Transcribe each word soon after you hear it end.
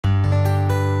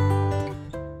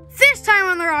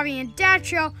Robbie and Dad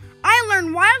Show, I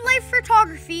learned wildlife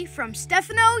photography from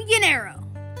Stefano Ianiro.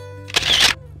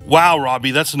 Wow,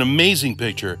 Robbie, that's an amazing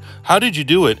picture. How did you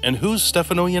do it, and who's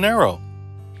Stefano Ianiro?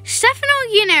 Stefano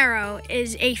Ianiro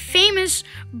is a famous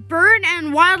bird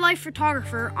and wildlife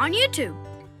photographer on YouTube.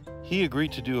 He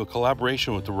agreed to do a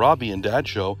collaboration with the Robbie and Dad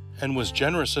Show and was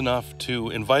generous enough to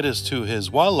invite us to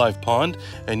his wildlife pond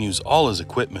and use all his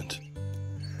equipment.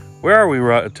 Where are we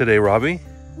today, Robbie?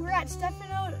 We're at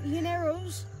Stefano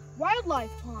Ianiro's wildlife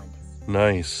pond.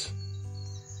 Nice.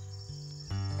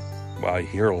 Wow, I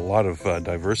hear a lot of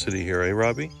diversity here, eh,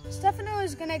 Robbie? Stefano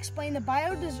is going to explain the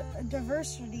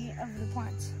biodiversity of the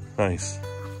plants. Nice.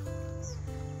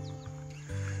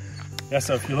 Yeah,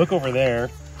 so if you look over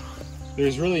there,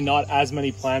 there's really not as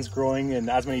many plants growing and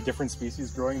as many different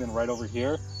species growing than right over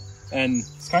here. And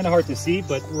it's kind of hard to see,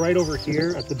 but right over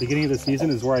here at the beginning of the season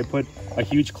is where I put a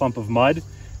huge clump of mud,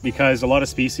 because a lot of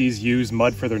species use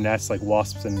mud for their nests, like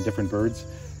wasps and different birds.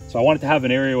 So I wanted to have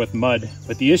an area with mud,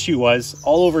 but the issue was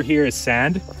all over here is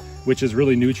sand, which is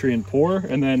really nutrient poor.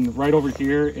 And then right over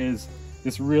here is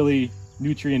this really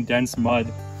nutrient dense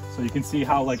mud. So you can see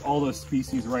how like all the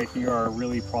species right here are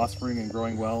really prospering and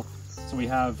growing well. So we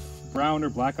have brown or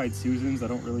black-eyed Susans. I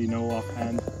don't really know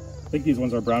offhand. I think these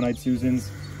ones are brown-eyed Susans.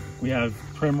 We have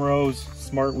primrose,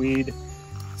 smartweed,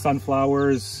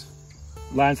 sunflowers,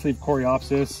 landsleep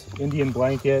coreopsis, Indian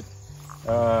blanket.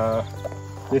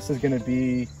 This is going to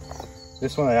be,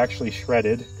 this one I actually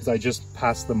shredded because I just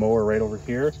passed the mower right over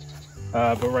here.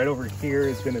 But right over here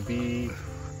is going to be,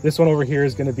 this one over here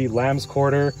is going to be lamb's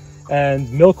quarter,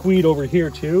 and milkweed over here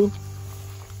too.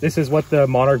 This is what the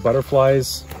monarch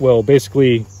butterflies will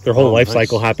basically, their whole life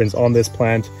cycle happens on this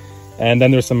plant. And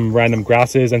then there's some random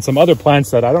grasses and some other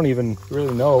plants that I don't even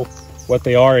really know what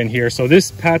they are in here. So this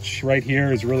patch right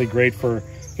here is really great for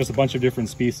just a bunch of different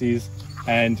species.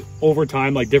 And over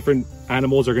time, like different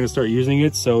animals are going to start using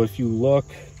it. So if you look,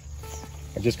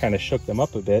 I just kind of shook them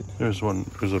up a bit. There's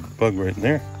a bug right in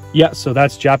there. Yeah, so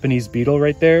that's Japanese beetle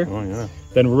right there. Oh yeah.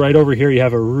 Then right over here, you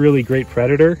have a really great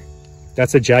predator.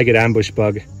 That's a jagged ambush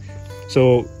bug.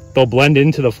 So they'll blend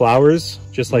into the flowers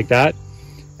just like that.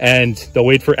 And they'll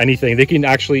wait for anything. They can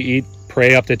actually eat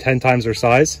prey up to 10 times their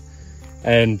size.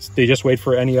 And they just wait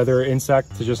for any other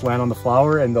insect to just land on the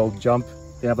flower, and they'll jump.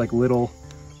 They have like little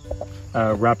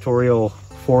raptorial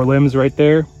forelimbs right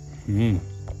there.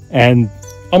 And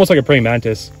almost like a praying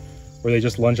mantis, where they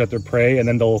just lunge at their prey, and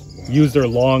then they'll use their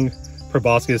long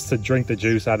proboscis to drink the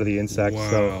juice out of the insect. Wow.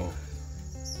 So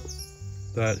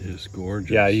that is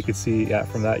gorgeous. yeah, you can see,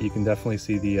 from that you can definitely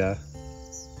see the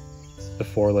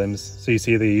forelimbs. So you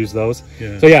see they use those.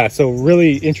 Yeah. So yeah, so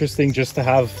really interesting just to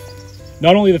have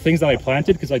not only the things that I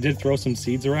planted, because I did throw some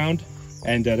seeds around,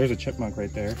 and there's a chipmunk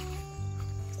right there.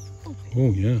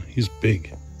 Oh yeah, he's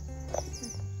big.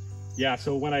 Yeah,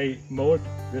 so when I mowed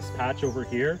this patch over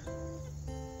here,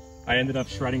 I ended up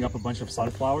shredding up a bunch of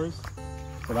sunflowers.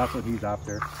 So that's what he's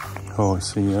after. Oh, I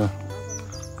see, yeah.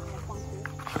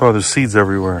 Oh, there's seeds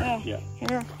everywhere.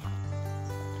 Yeah.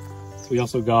 We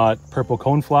also got purple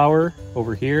coneflower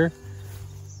over here.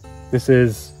 This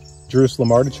is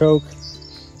Jerusalem artichoke,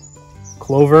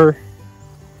 clover,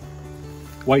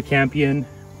 white campion,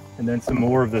 and then some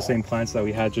more of the same plants that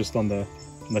we had just on the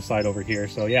side over here.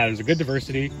 So yeah, there's a good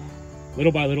diversity.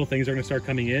 Little by little, things are going to start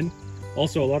coming in.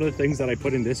 Also, a lot of the things that I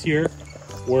put in this year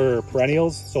were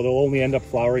perennials, so they'll only end up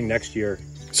flowering next year.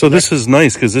 So this is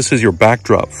nice because this is your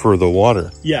backdrop for the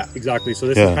water. Yeah, exactly. So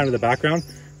this is kind of the background.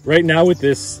 Right now with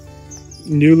this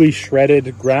newly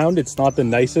shredded ground, it's not the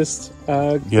nicest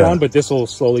ground, but this will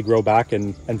slowly grow back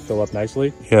and fill up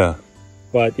nicely. Yeah.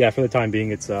 But yeah, for the time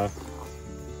being, it's a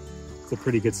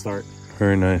pretty good start.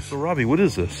 Very nice. So Robbie, what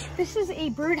is this? This is a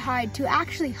bird hide to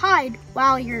actually hide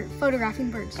while you're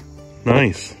photographing birds.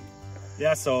 Nice.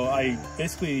 Yeah, so I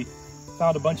basically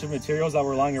found a bunch of materials that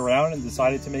were lying around and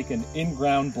decided to make an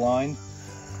in-ground blind.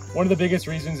 One of the biggest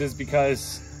reasons is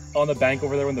because on the bank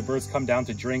over there, when the birds come down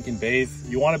to drink and bathe,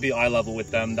 you want to be eye level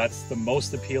with them. That's the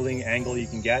most appealing angle you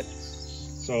can get.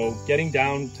 So getting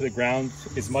down to the ground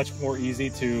is much more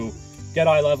easy to get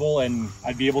eye level, and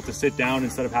I'd be able to sit down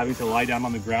instead of having to lie down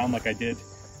on the ground like I did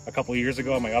a couple of years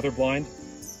ago on my other blind.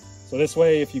 So this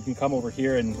way, if you can come over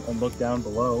here and look down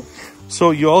below.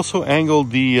 So you also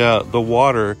angled the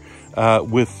water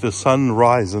with the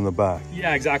sunrise in the back.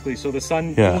 Yeah, exactly. So the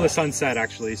sun, well, the sunset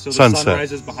actually. So the sun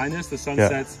rises behind us, the sun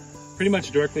sets pretty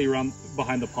much directly around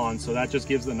behind the pond. So that just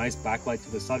gives a nice backlight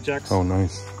to the subjects. Oh,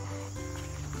 nice.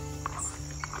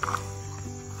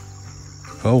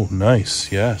 Oh,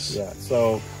 nice. Yes. Yeah.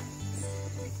 So.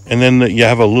 And then you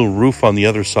have a little roof on the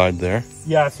other side there.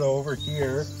 Yeah. So over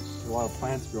here, there's a lot of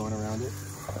plants growing around it.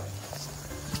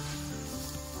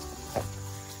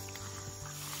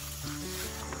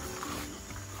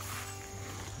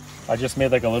 I just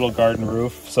made like a little garden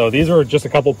roof. So these were just a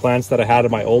couple plants that I had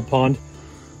in my old pond.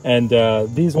 And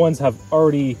these ones have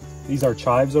already, these are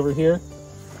chives over here.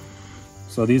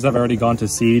 So these have already gone to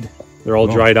seed. They're all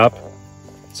dried up.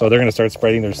 So they're gonna start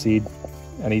spreading their seed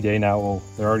any day now. Well,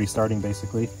 they're already starting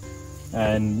basically.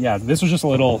 And yeah, this was just a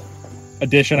little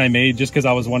addition I made just because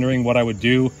I was wondering what I would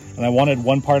do. And I wanted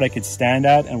one part I could stand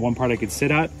at and one part I could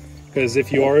sit at. Because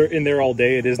if you are in there all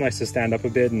day, it is nice to stand up a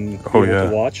bit and be able to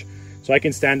watch. So I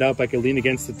can stand up, I can lean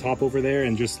against the top over there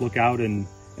and just look out and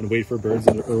wait for birds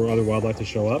or other wildlife to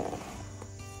show up.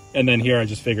 And then here I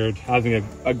just figured having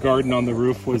a garden on the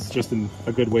roof was just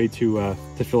a good way to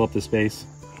fill up the space.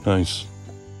 Nice.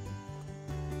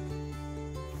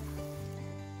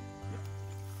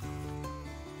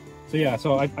 So yeah,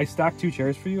 so I stacked 2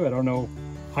 chairs for you. I don't know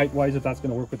height-wise if that's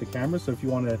going to work with the camera. So if you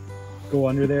want to go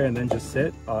under there and then just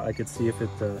sit, I could see if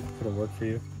it'll work for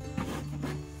you.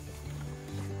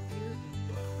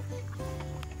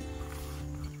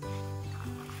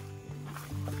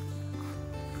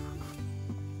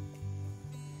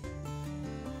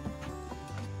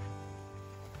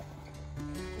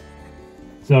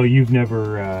 So you've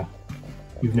never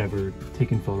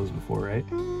taken photos before, right?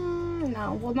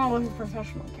 No, well, not with a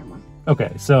professional camera.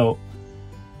 Okay, so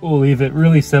we'll leave it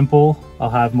really simple. I'll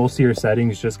have most of your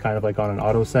settings just kind of like on an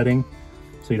auto setting,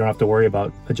 so you don't have to worry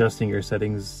about adjusting your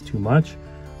settings too much.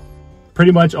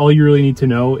 Pretty much all you really need to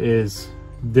know is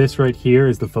this right here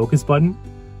is the focus button.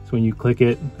 So when you click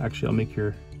it, actually I'll make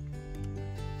your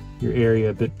area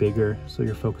a bit bigger so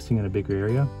you're focusing in a bigger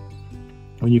area.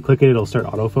 When you click it, it'll start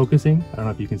auto-focusing. I don't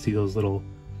know if you can see those little...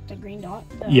 The green dot?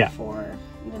 For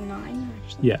the 9,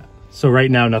 actually. Yeah. So right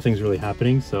now, nothing's really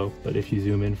happening. So, but if you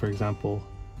zoom in, for example,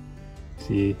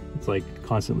 see, it's like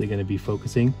constantly going to be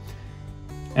focusing.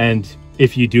 And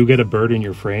if you do get a bird in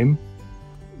your frame,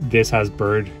 this has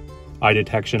bird eye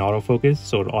detection autofocus.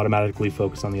 So it'll automatically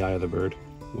focus on the eye of the bird.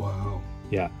 Wow.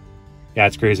 Yeah. Yeah,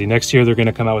 it's crazy. Next year, they're going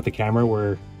to come out with a camera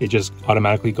where it just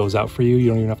automatically goes out for you. You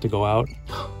don't even have to go out.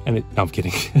 And no, I'm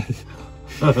kidding.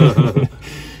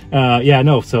 Yeah,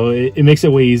 no, so it makes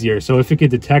it way easier. So if it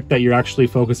could detect that you're actually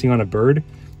focusing on a bird,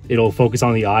 it'll focus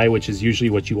on the eye, which is usually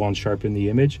what you want to sharpen the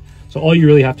image. So all you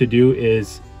really have to do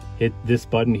is hit this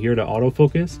button here to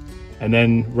autofocus. And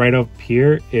then right up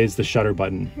here is the shutter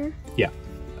button. Yeah.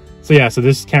 So yeah, so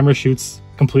this camera shoots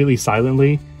completely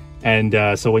silently.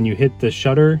 And so when you hit the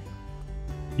shutter,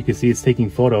 you can see it's taking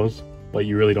photos, but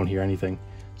you really don't hear anything.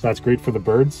 So that's great for the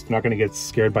birds. They're not going to get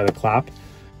scared by the clap.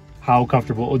 How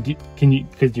comfortable?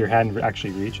 Could your hand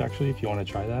actually reach, if you want to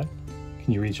try that?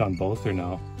 Can you reach on both or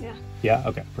no? Yeah. Yeah,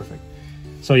 okay, perfect.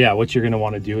 So yeah, what you're going to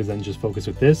want to do is then just focus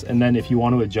with this. And then if you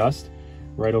want to adjust,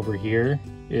 right over here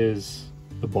is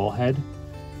the ball head.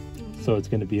 So it's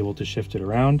going to be able to shift it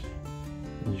around.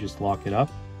 And you just lock it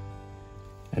up.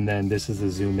 And then this is the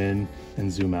zoom in and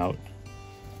zoom out.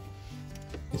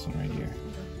 This one right here.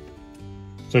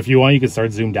 So if you want, you can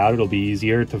start zoomed out. It'll be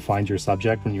easier to find your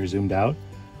subject when you're zoomed out.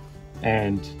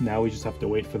 And now we just have to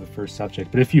wait for the first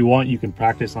subject. But if you want, you can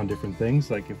practice on different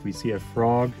things. Like if we see a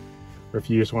frog, or if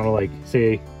you just want to like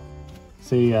say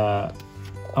I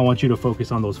want you to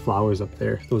focus on those flowers up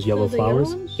there, those yellow flowers.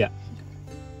 Yellow ones? Yeah.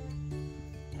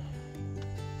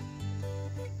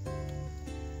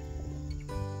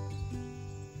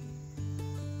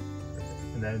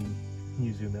 And then can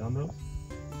you zoom in on those?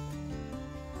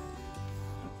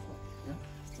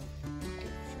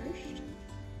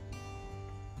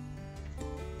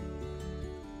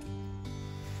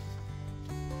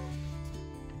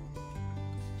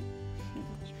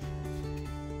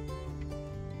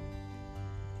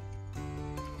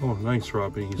 Oh, nice,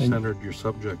 Robbie. You centered your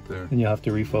subject there. And you'll have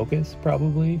to refocus,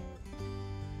 probably.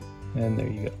 And there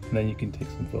you go. And then you can take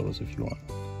some photos if you want.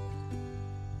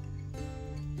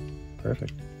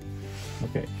 Perfect.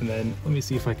 Okay, and then let me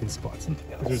see if I can spot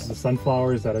something else. There's the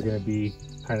sunflowers that are going to be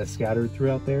kind of scattered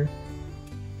throughout there.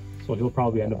 So he'll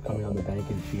probably end up coming on the bank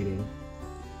and feeding.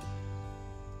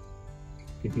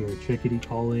 You can hear a chickadee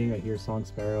calling. I hear song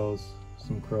sparrows,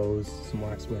 some crows, some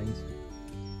waxwings.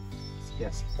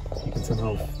 Yes, you can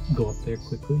somehow go up there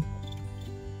quickly.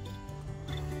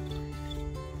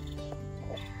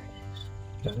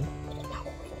 Got it?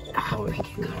 Oh, it's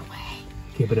just really...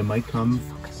 Okay, but it might come.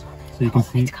 So you can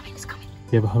see it's coming.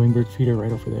 you have a hummingbird feeder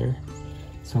right over there.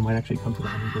 So it might actually come to the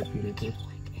hummingbird feeder too.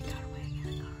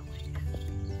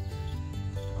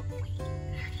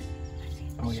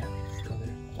 Oh yeah, it's still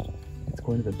there. It's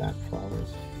going to the back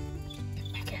flowers.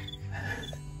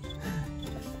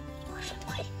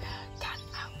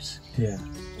 Yeah.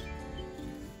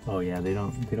 Oh yeah, they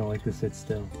don't like to sit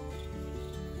still.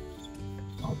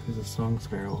 Oh, there's a song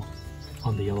sparrow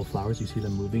on the yellow flowers. You see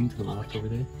them moving to the left over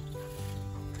there?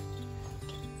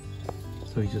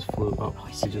 So he just flew up.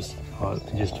 They just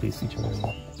chase each other.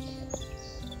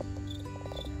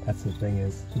 That's the thing,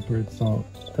 is the birds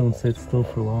don't sit still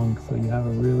for long, so you have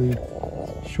a really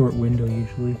short window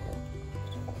usually.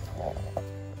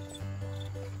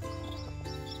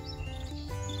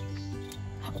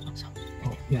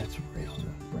 Oh yeah, it's right on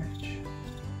the branch.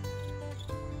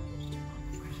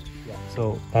 Yeah,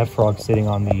 so that frog's sitting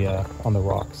on the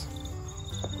rocks.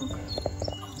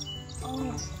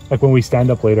 Like when we stand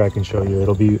up later, I can show you.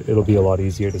 It'll be a lot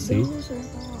easier to see.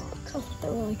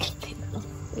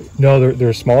 No,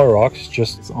 they're smaller rocks,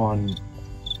 just on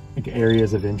like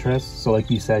areas of interest. So like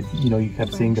you said, you know, you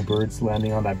kept seeing the birds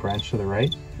landing on that branch to the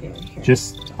right. Yeah, sure.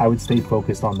 Just, I would stay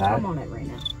focused on that. I'm on it right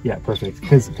now. Yeah, perfect.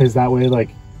 Because that way, like,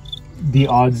 the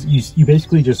odds, you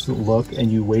basically just look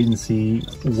and you wait and see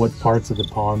what parts of the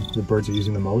pond the birds are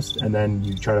using the most, and then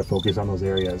you try to focus on those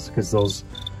areas, because those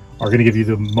are going to give you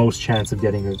the most chance of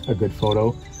getting a good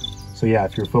photo. So yeah,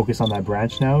 if you're focused on that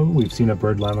branch now, we've seen a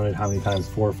bird land on it how many times?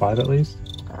 4 or 5 at least?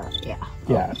 Yeah.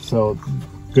 Yeah, so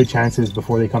good chances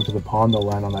before they come to the pond, they'll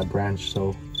land on that branch.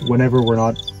 So whenever we're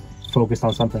not focused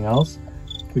on something else,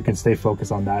 we can stay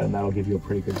focused on that, and that'll give you a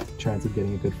pretty good chance of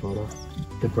getting a good photo.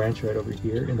 The branch right over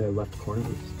here in the left corner.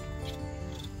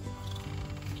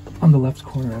 On the left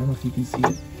corner, I don't know if you can see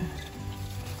it.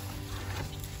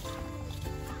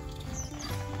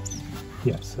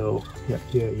 Yeah, so yeah,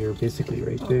 you're basically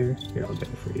right there. Here, I'll get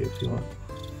it for you if you want.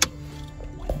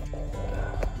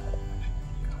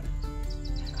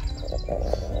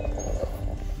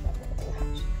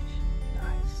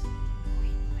 Nice.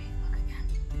 Wait, look again.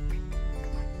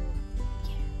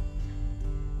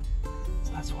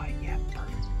 So that's why, yeah,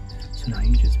 perfect. So now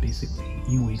you just basically,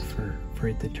 you wait for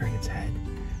it to turn its head,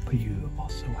 but you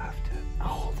also have to,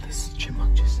 oh, this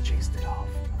chipmunk just chased it off.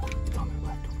 It's on the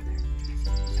left over there.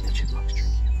 And the chipmunk's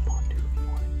drinking in the pond too if you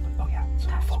want it. But, oh yeah, so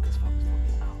focus. Oh,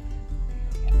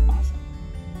 yeah, awesome.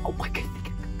 Oh my god, I think I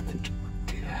got the chipmunk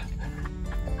too. Yeah.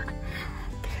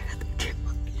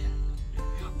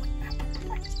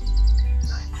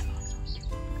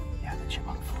 Yeah, the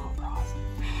chipmunk flew across.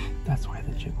 That's why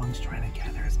the chipmunk's trying to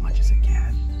gather as much as it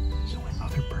can. So when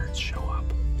other birds show up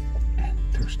and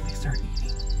they start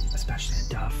eating, especially a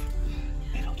dove,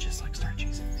 it'll just like start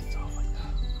chasing things off like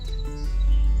that.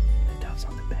 The dove's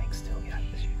on the bank still, yeah.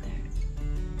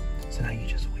 So now you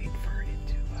just wait for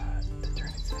it to turn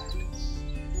its head.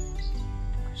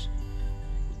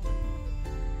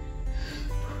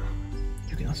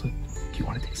 You can also, do you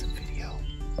want to take some video?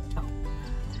 Oh.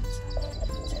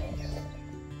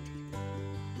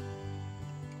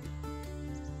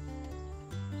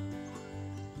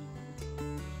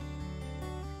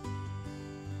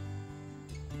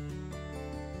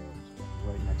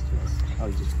 Right next to us. Oh,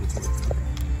 you just click it.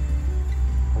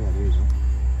 Oh yeah, there you go.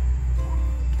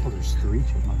 Oh, there's 3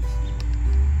 chipmunks.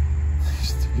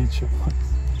 There's 3 chipmunks.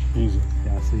 Easy.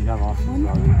 Yeah, so you have options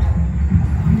already.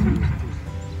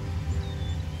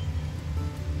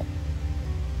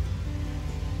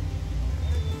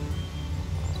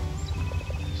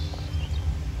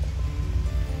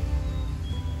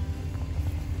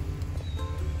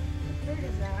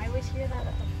 I always hear that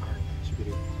at the park.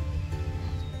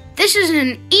 This is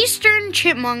an eastern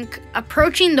chipmunk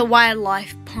approaching the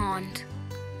wildlife pond.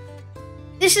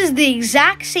 This is the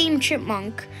exact same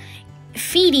chipmunk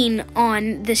feeding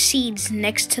on the seeds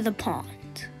next to the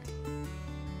pond.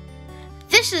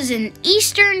 This is an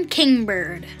eastern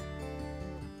kingbird.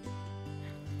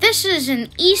 This is an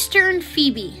eastern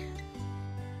phoebe.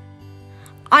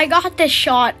 I got this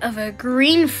shot of a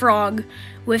green frog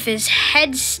with his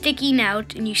head sticking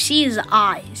out, and you see his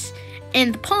eyes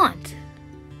in the pond.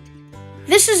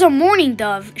 This is a mourning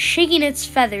dove shaking its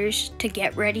feathers to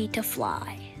get ready to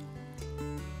fly.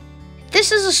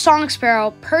 This is a song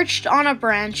sparrow perched on a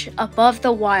branch above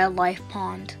the wildlife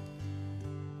pond.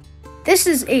 This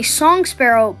is a song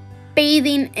sparrow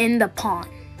bathing in the pond.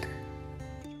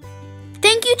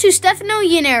 Thank you to Stefano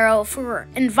Ianiro for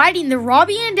inviting the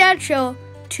Robbie and Dad show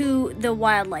to the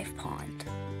wildlife pond.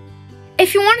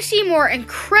 If you want to see more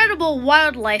incredible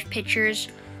wildlife pictures,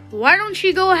 why don't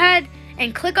you go ahead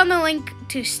and click on the link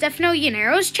to Stefano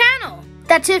Ianiro's channel.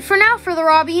 That's it for now for the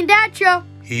Robbie and Dad show.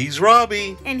 He's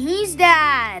Robbie. And he's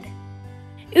Dad.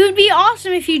 It would be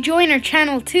awesome if you join our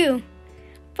channel too.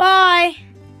 Bye.